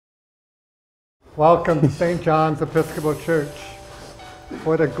Welcome to St. John's Episcopal Church.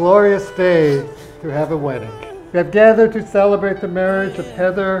 What a glorious day to have a wedding. We have gathered to celebrate the marriage of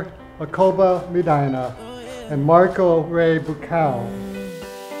Heather Akoba Medina and Marco Ray Bukau.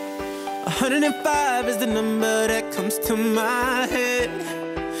 105 is the number that comes to my head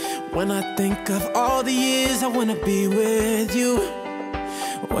when I think of all the years I want to be with you.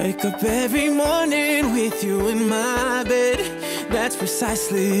 Wake up every morning with you in my bed. That's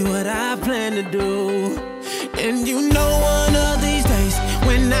precisely what I plan to do. And you know one of these days,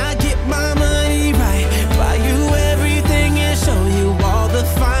 when I get my money right, buy you everything and show you all the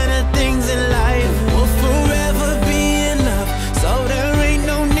finer things in life. We'll forever be in love, so there ain't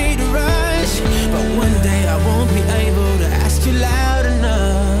no need to rush. But one day I won't be able to ask you loud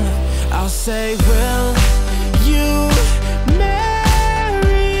enough. I'll say, will you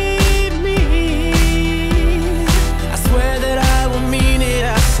marry me? I swear that I will mean it.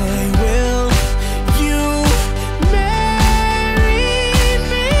 I say, will you marry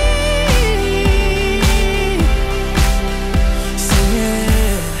me? Sing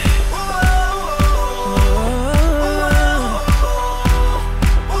it.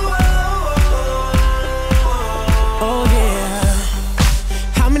 Oh yeah.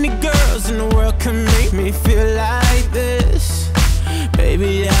 How many girls in the world can make me feel like this?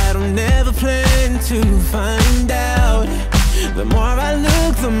 Baby, I don't never plan to find out. The more I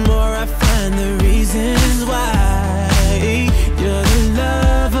look, the more I find the reasons why you're the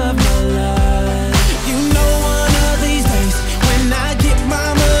love of my life. You know one of these days, when I get my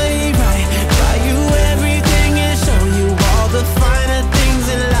money right, buy you everything and show you all the finer things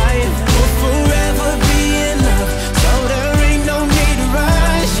in life. We'll forever be in love, so there ain't no need to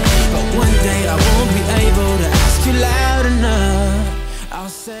rush. But one day I won't be able to ask you loud enough. I'll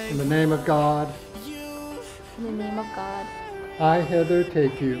say, In the name of God, In the name of God, I, Heather,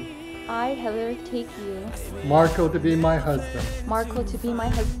 take you, I, Heather, take you, Marco to be my husband, Marco to be my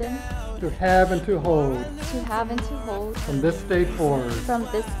husband, to have and to hold, to have and to hold, from this day forward, from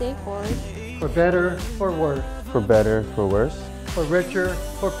this day forward, for better, for worse, For better, for worse, for richer,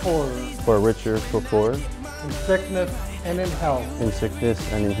 for poorer, for richer, for poorer, in sickness and in health, in sickness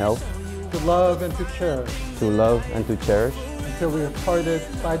and in health, to love and to cherish, to love and to cherish, until we are parted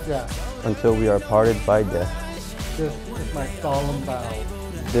by death. until we are parted by death. This is my solemn vow.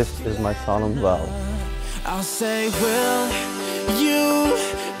 This is my solemn vow. I'll say, will you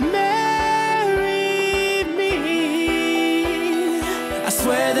marry me? I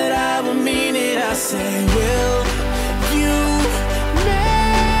swear that I will mean it. I say, will you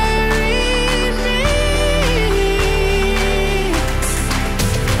marry me?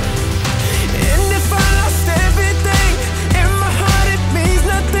 And if I lost everything, in my heart it means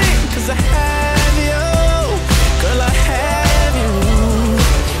nothing, 'cause I have you, girl, I have you.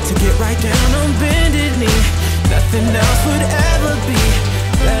 To get right down on bended knee, nothing else would ever be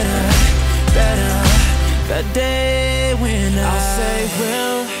better, better. The day when I'll say,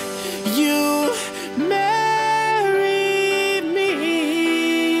 will you marry me?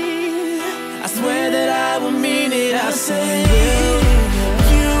 I swear that I will mean it. I say, will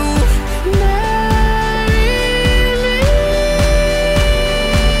you marry me?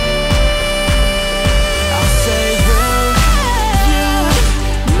 I'll say, will you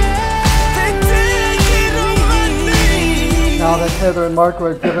marry? Now that Heather and Marco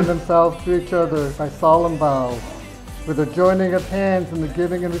have given themselves to each other by solemn vows, with the joining of hands and the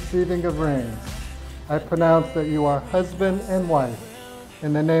giving and receiving of rings, I pronounce that you are husband and wife,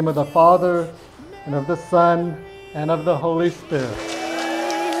 in the name of the Father, and of the Son, and of the Holy Spirit.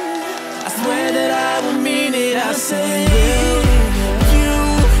 I swear that I will mean it. I say, will you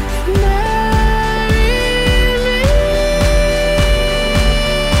marry me?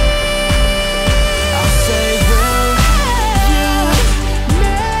 I'll say, will you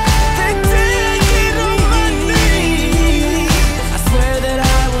marry? I swear that I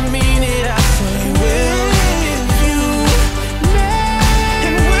will mean it. I say, will you marry?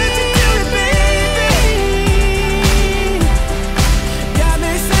 And would you do it, baby? Got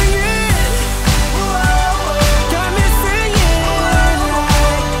me singing, got me singing.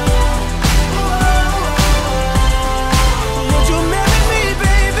 Would you marry me,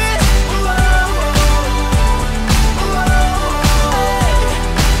 baby?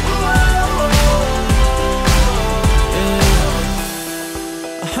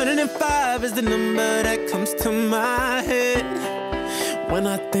 105 is the number that comes to my head when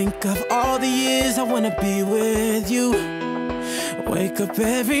I think of all the years I wanna be with you. Wake up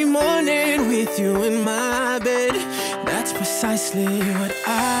every morning with you in my bed. That's precisely what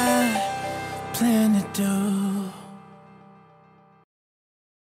I plan to do.